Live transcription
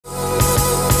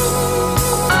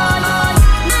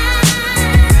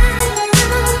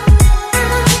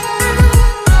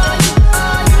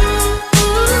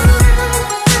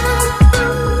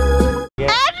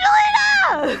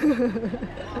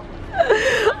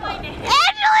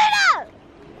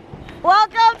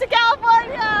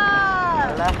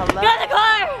Hello. Get in the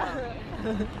car!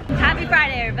 Happy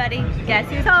Friday, everybody. Guess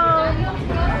who's home?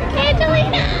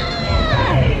 Angelina!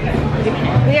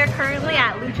 We are currently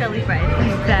at Lucha Libre,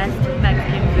 the best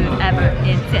Mexican food ever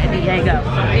in San Diego.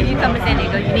 If you come to San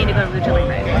Diego, you need to go to Lucha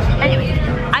Libre. Anyways,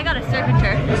 I got a surf and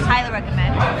turf, highly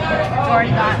recommend.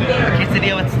 Jordan got a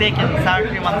quesadilla with steak and sour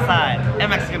cream on the side, and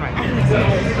Mexican rice.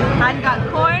 I got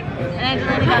corn, and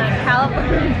Angelina got a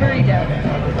California burrito.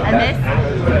 And this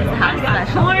is hot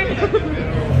special.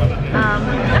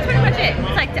 That's pretty much it.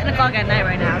 It's like 10 o'clock at night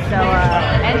right now, so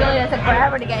Angelina took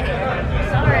forever to get here.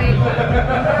 Sorry.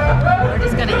 We're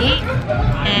just gonna eat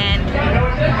and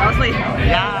fall asleep.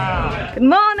 Yeah. Good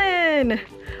morning!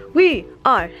 We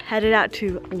are headed out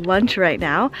to lunch right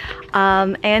now.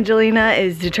 Angelina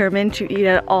is determined to eat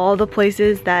at all the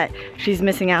places that she's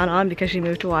missing out on because she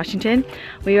moved to Washington.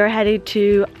 We are headed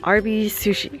to Arby's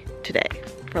Sushi today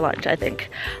for lunch, I think.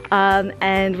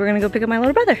 And we're gonna go pick up my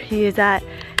little brother. He is at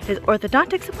his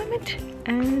orthodontics appointment,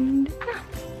 and yeah,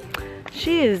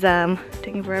 she is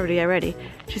taking forever to get ready.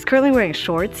 She's currently wearing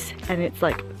shorts, and it's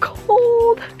like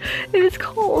cold. It is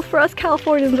cold for us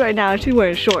Californians right now. She's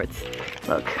wearing shorts.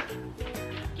 Look.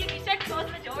 You said close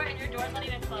the door, and your door's not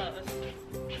even closed.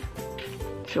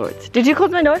 Shorts. Did you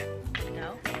close my door?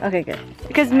 No. Okay, good.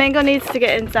 Because Mango needs to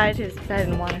get inside his bed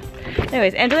and water.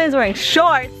 Anyways, Angelina's wearing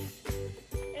shorts.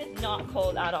 It's not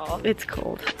cold at all. It's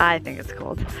cold. I think it's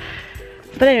cold.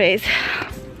 But anyways,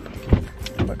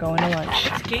 we're going to lunch.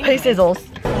 Hey, Sizzles.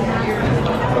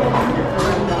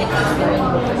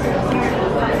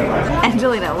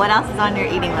 Angelina, what else is on your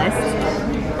eating list?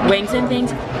 Wings and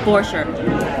things, for sure.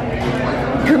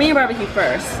 Korean barbecue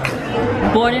first.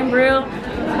 Board and Brew.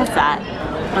 What's that?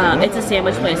 It's a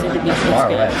sandwich place at the beach. It's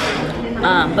good.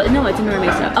 But no, it's in North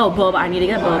Mesa. Oh, boba. I need to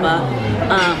get boba.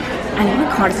 I need a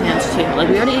cottage sandwich too. Like,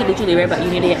 we already ate Lucha Libre, but you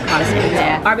need to get cottage sandwich.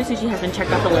 Yeah. Arby's Sushi has been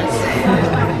checked off the list.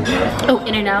 Oh,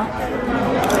 In-N-Out.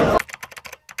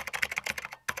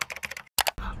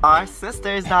 Our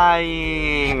sister's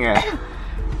dying.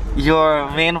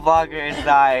 Your main vlogger is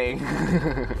dying.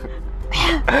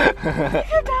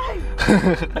 You're dying.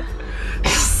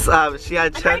 She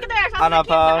had checked on a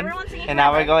bone, and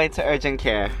now we're going to urgent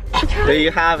care. There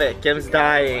you have it. Kim's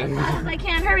dying. I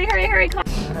can't. Hurry, hurry, hurry.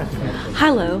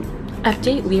 Hello.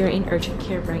 Update, we are in urgent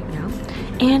care right now.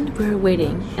 And we're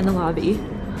waiting in the lobby.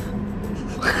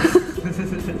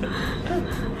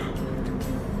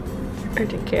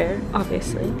 Urgent care,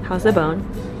 obviously. How's the bone?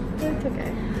 It's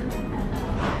okay.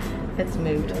 It's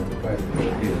moved.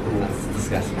 That's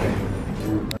disgusting.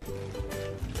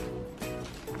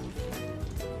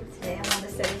 Today I'm on the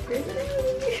 7th grade.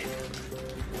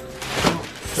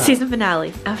 Season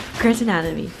finale of Grey's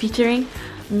Anatomy featuring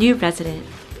new resident.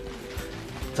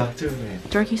 Dr. Win.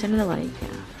 Dorky Center the light, yeah.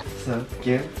 So,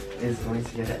 Kim is going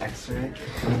to get an x-ray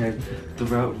on her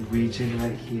throat region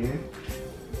right here.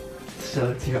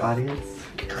 Show it to your audience.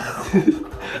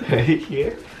 Right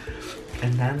here.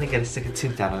 And then they're gonna stick a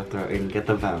tube down her throat and get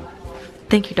the bone.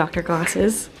 Thank you, Dr.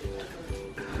 Glasses.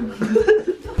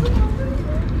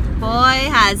 Boy,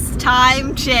 has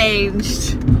time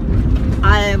changed.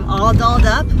 I am all dolled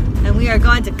up, and we are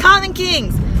going to Common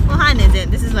Kings. Well, Han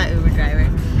isn't. This is my Uber driver.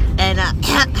 And the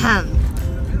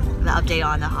update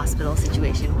on the hospital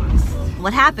situation was,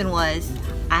 what happened was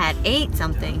I had ate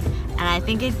something, and I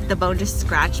think the bone just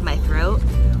scratched my throat,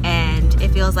 and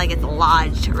it feels like it's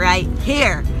lodged right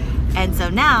here. And so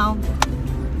now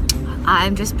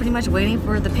I'm just pretty much waiting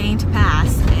for the pain to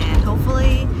pass, and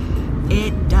hopefully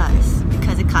it does,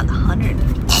 because it cost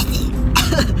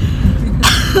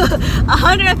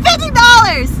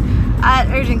 $150 at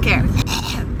urgent care.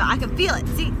 But I can feel it.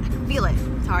 See, I can feel it.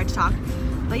 It's hard to talk.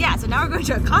 But yeah, so now we're going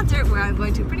to a concert where I'm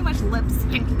going to pretty much lip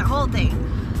sync the whole thing.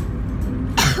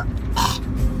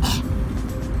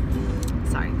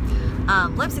 Sorry.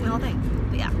 Lip sync the whole thing.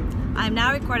 But yeah, I'm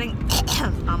now recording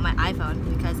on my iPhone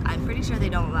because I'm pretty sure they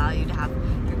don't allow you to have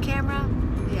your camera.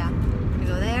 But yeah, we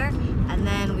go there, and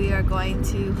then we are going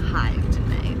to Hive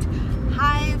tonight.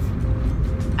 Hive,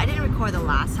 I didn't record the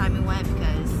last time we went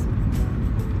because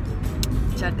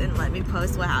Judd didn't let me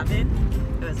post what happened.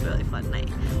 It was a really fun night.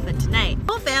 But tonight,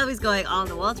 whole family's going, all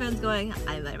the Wells friends going.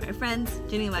 I invited my friends.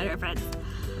 Ginny invited her friends.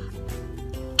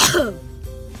 Everyone's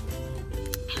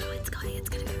going. It's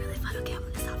gonna be really fun. Okay, I'm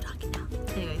gonna stop talking now.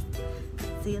 Anyways,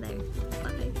 see you there.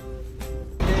 Bye.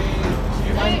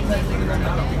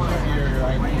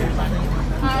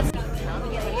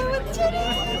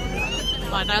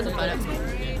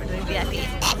 We're doing VIP.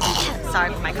 Sorry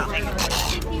for my coughing.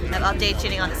 I'm update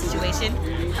tuning on the situation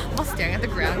while staring at the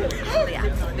ground. But yeah,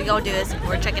 we go do this.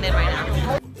 We're checking in right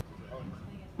now.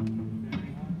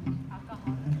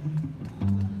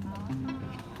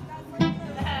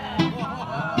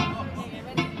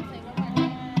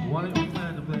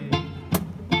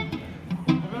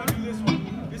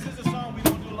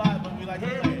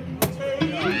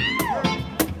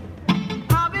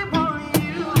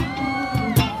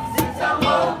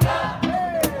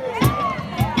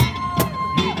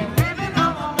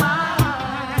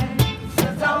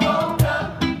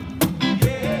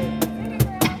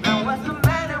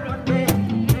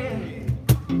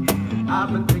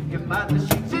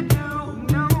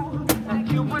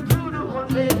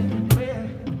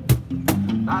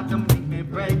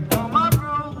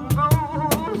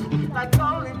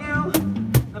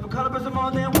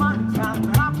 one time.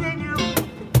 How can you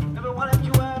never want to let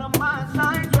you out of my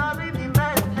sight? Driving me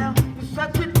mad now. You're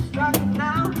such a distraction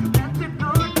now. That's a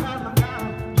good time now.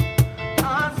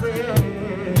 I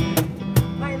said,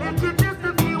 I left you just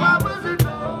a few hours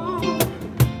ago.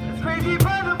 It's crazy,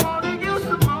 but I'm wanting you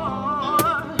some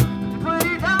more. Put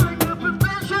it down like a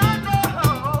professional.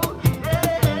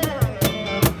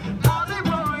 Yeah, I've been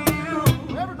wanting you.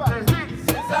 Everybody,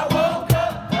 since I woke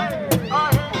up. Hey, oh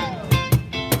yeah.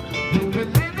 You've been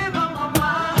living on my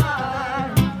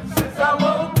mind since I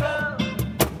woke up.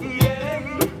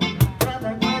 Yeah, felt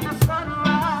like when the sun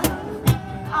rises.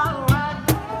 Alright,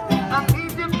 I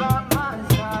need you by my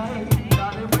side.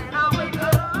 Darling, when I wake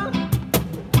up.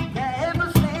 Yeah, ever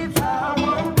since I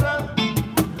woke up,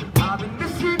 I've been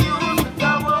missing you since I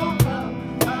woke up.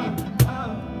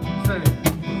 Say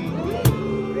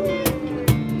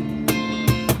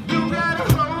you got a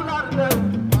whole lot of love.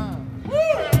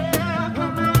 Yeah,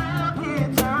 come around here,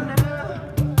 turn it up.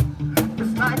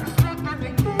 It's like a sleeping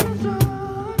vacation.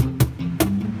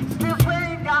 Still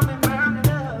swaying, got me burning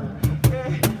up.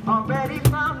 Yeah, already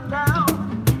found out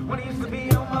when it used to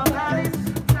be on my valleys.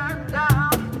 Turned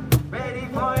down, ready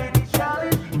for any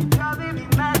challenge. You're driving me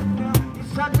mad now. You're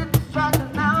such a distraction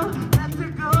now. That's a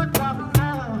good problem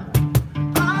now.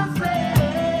 I say,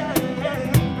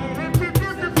 it's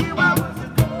just a few hours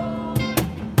ago.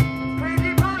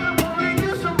 Crazy, but I'm wanting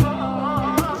you some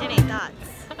more. Jenny, thoughts?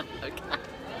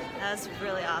 That was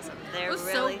really awesome. They're It was so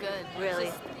really, good.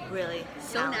 really, really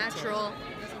So talented. natural,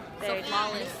 Very so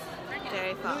flawless.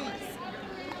 Very flawless.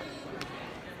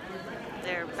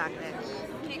 They're back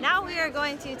there. Now we are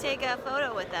going to take a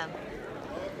photo with them,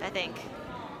 I think.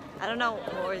 I don't know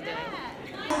what we're doing.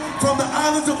 From the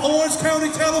islands of Orange County,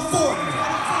 California.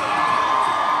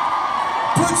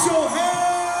 Put your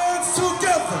hands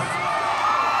together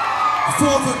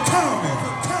for the canon.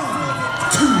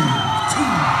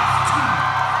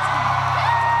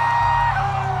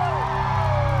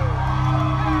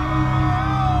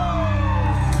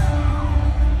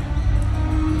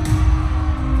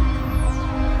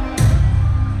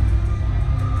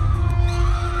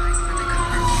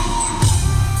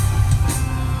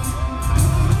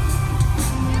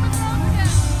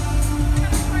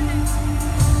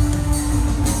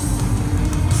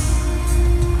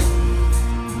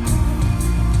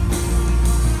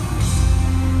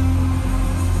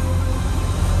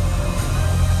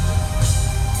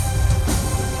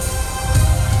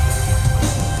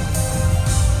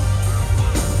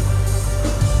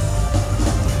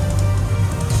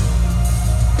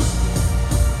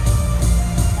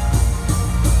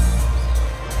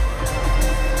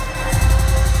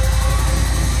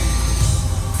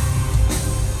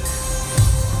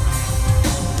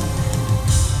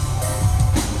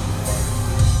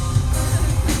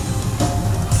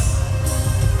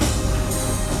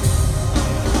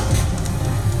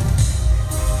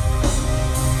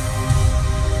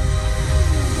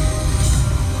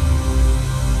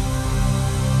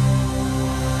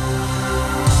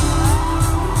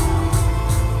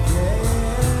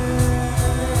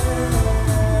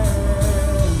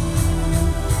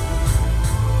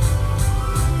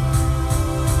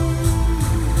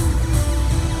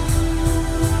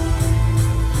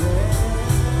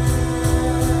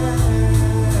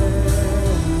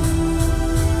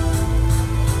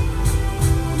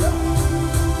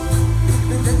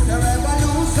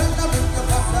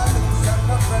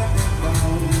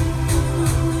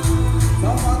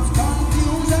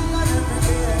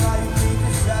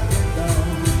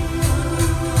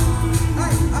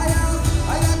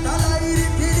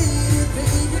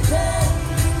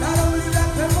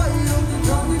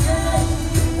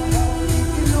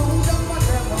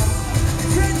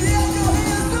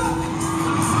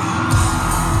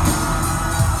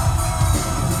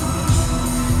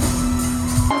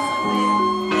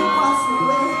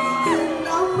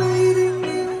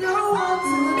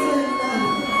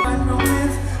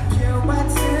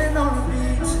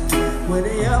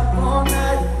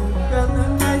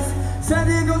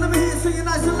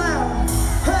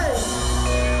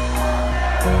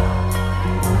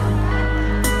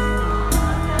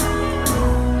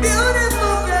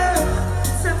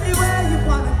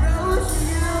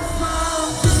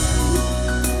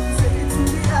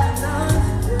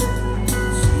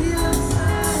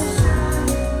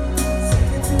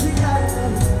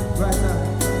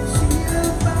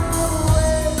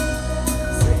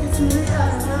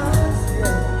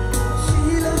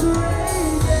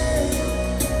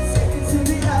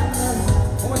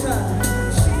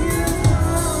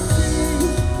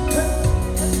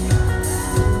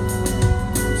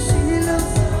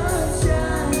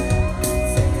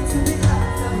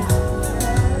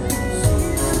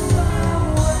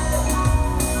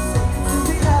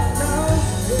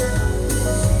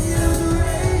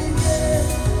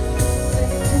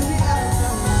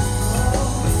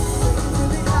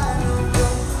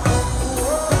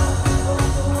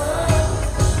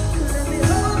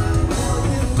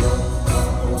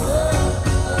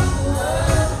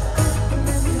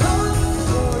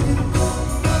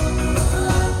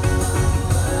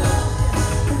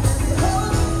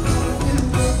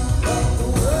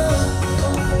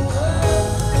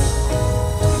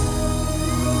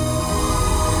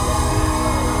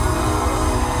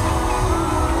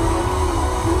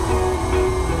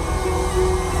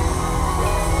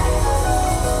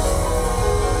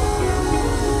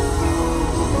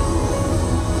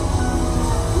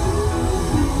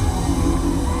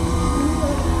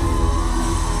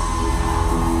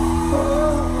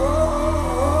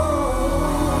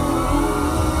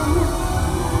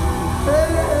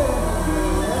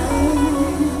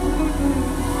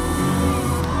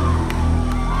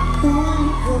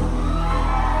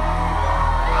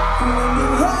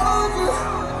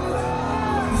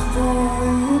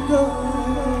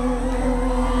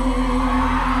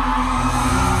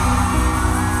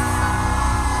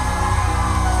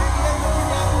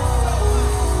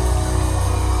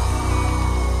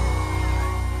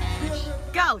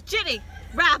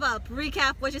 wrap up,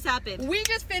 recap what just happened. We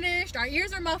just finished. Our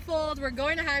ears are muffled. We're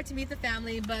going to have to meet the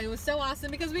family, but it was so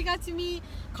awesome because we got to meet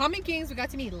Common Kings. We got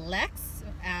to meet Lex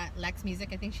at Lex Music,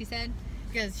 I think she said,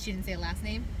 because she didn't say a last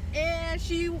name. And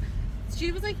she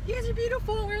was like, you guys are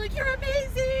beautiful. And we're like, you're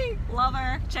amazing. Love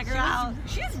her. Check her out.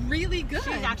 She's really good.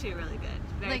 She's actually really good.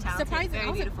 Very like talented. surprising.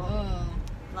 Very beautiful. Like, oh,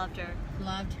 loved her.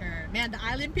 loved her. Man, the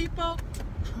island people.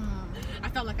 I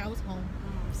felt like I was home.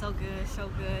 So good, so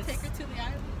good. Take her to the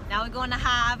island. Now we're going to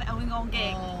have, and we're going to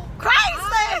get Oh,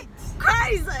 crazy!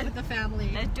 Crazy! with the family.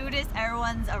 Let's do this.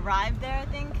 Everyone's arrived there, I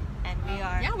think, and we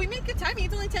are. Yeah, we made good timing.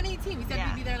 It's only 10:18. We said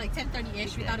Yeah. we'd be there like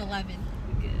 10:30ish without 11.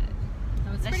 We're good.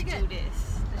 So it's Let's pretty do good.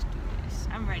 this. Let's do this.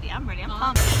 I'm ready. I'm ready. I'm Mom.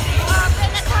 pumped. Up in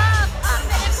the club. Up in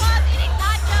the club eating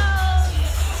nachos.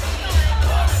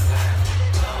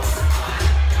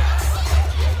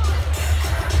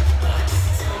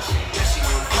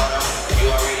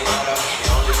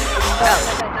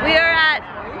 We are at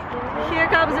Here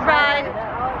Comes the Bride.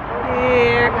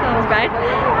 Here comes bride.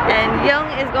 And Young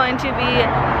is going to be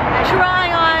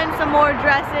trying on some more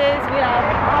dresses. We have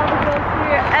all the girls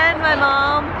here and my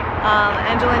mom.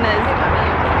 Angelina is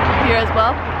here as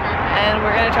well. And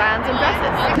we're gonna try on some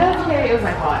dresses. That's okay, it was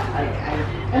my fault.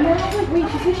 And then I was like, wait,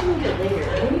 she said she would do it later.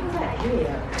 Maybe it was that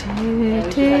video.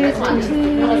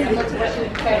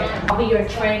 I'll be your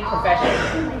trained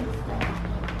professional.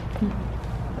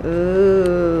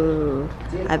 Ooh,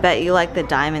 I bet you like the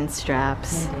diamond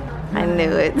straps. I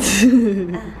knew it.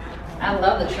 I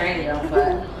love the training though,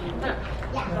 but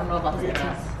I don't know about the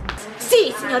dress.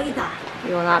 Si, señorita.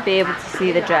 You will not be able to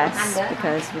see the dress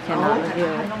because we cannot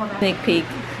reveal it. Sneak peek.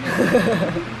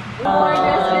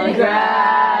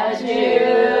 Congratulations.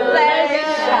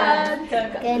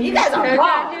 You guys are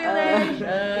wrong.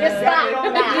 You're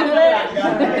stopped now.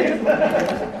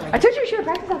 I told you we should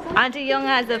practice outside. Auntie Young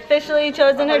has officially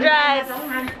chosen her dress.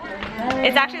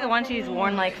 It's actually the one she's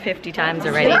worn like 50 times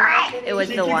already. It was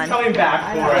the one. Coming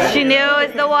back for it. She knew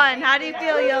it's the one. How do you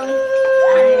feel, Young?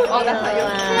 Oh, that's like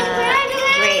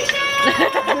Great.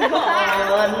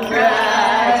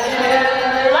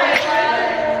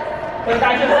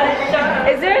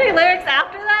 Is there any lyrics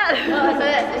after that?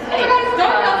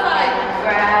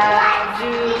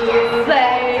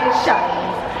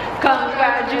 Congratulations.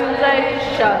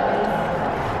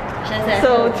 Congratulations.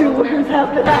 So 2 words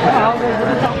after that.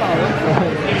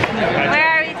 Where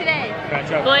are we today?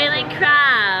 Boiling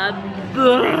crab.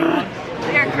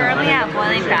 We are currently at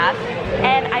Boiling Crab,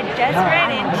 and I just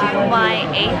ran into my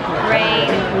 8th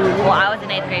grade, well, I was in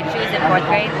 8th grade, she was in 4th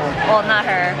grade, well, not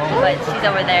her, but she's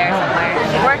over there somewhere,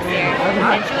 she works here,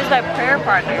 and she was my prayer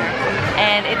partner,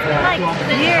 and it's been like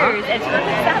years, and she was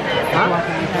like 7,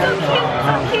 so cute,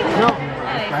 so cute.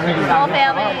 Anyways, whole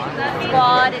family,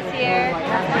 squad is here,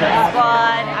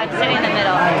 squad, I'm sitting in the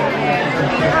middle,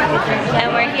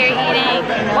 and we're here eating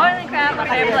boiling crab, my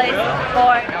favorite place,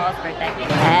 for Noah's birthday.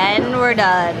 And we're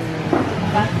done.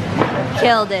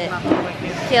 Killed it.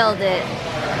 Killed it.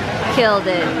 Killed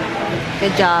it.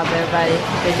 Good job, everybody.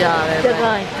 Good job,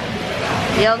 everybody.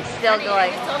 Young's still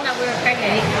going.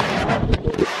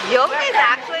 Young is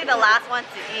actually the last one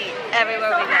to eat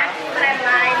everywhere we go.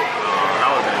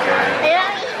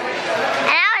 And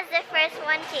I was the first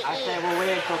one to eat. We'll wait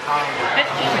until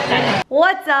Colin.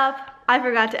 What's up? I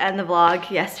forgot to end the vlog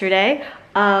yesterday.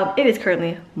 It is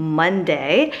currently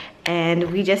Monday,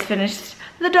 and we just finished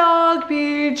the dog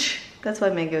beach. That's why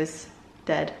Mango's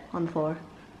dead on the floor.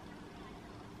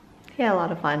 He had a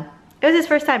lot of fun. It was his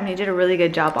first time, and he did a really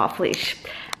good job off leash.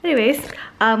 Anyways,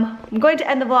 I'm going to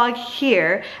end the vlog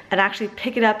here and actually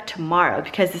pick it up tomorrow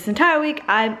because this entire week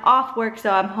I'm off work,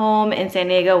 so I'm home in San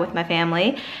Diego with my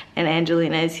family, and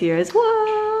Angelina is here as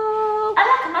well.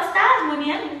 Hola, ¿cómo estás? Muy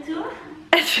bien, ¿tú?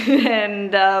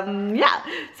 And yeah,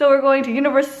 so we're going to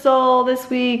Universal this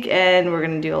week, and we're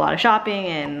gonna do a lot of shopping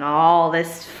and all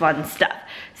this fun stuff.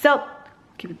 So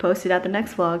keep you posted at the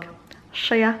next vlog.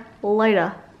 See ya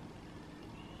later.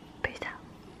 Peace out.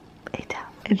 Peace out.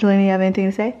 Angelina, you have anything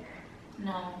to say?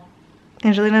 No.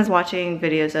 Angelina's watching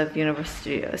videos of Universal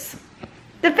Studios.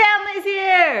 The family's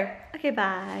here. Okay,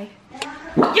 bye.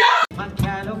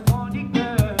 California.